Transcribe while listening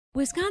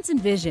Wisconsin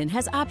Vision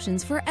has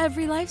options for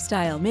every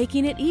lifestyle,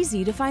 making it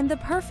easy to find the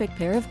perfect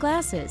pair of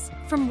glasses.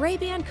 From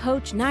Ray-Ban,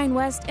 Coach, 9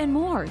 West, and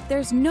more,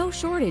 there's no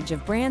shortage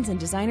of brands and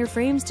designer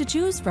frames to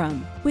choose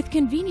from. With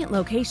convenient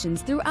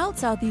locations throughout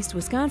Southeast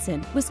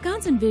Wisconsin,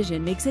 Wisconsin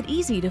Vision makes it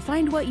easy to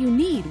find what you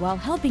need while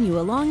helping you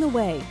along the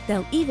way.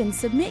 They'll even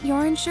submit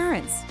your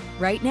insurance.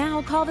 Right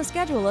now, call to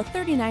schedule a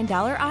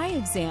 $39 eye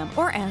exam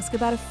or ask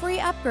about a free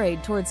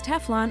upgrade towards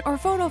Teflon or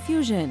Photo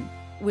Fusion.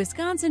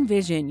 Wisconsin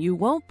Vision, you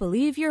won't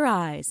believe your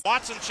eyes.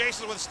 Watson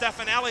chases with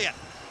Stephen Elliott.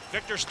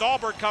 Victor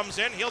Stahlberg comes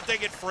in. He'll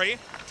dig it free.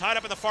 Tied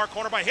up in the far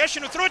corner by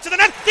Hishin, who threw it to the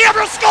net. The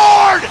Admirals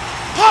scored!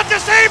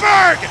 Pontus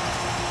Aberg!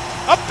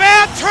 A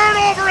bad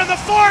turnover in the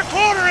far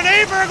corner, and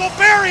Aberg will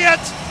bury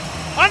it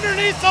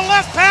underneath the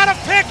left pad of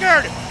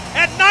Pickard.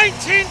 At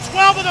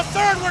 19-12 of the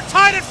third, we're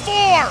tied at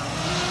 4.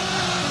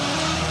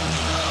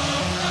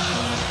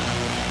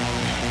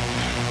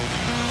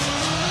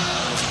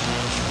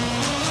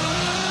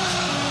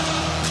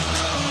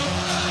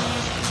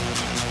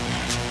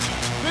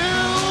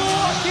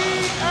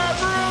 Milwaukee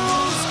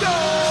Admirals go!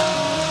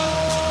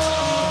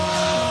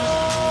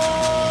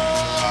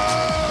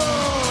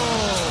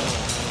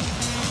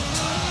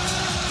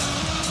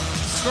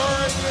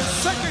 Scoring his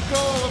second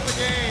goal of the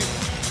game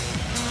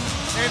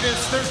and his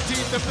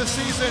 13th of the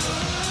season,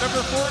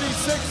 number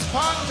 46,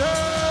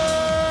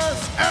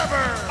 Pontus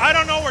Aberg. I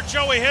don't know where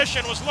Joey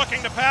Hishin was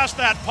looking to pass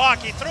that puck.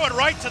 He threw it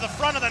right to the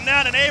front of the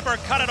net, and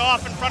Aberg cut it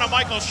off in front of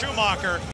Michael Schumacher.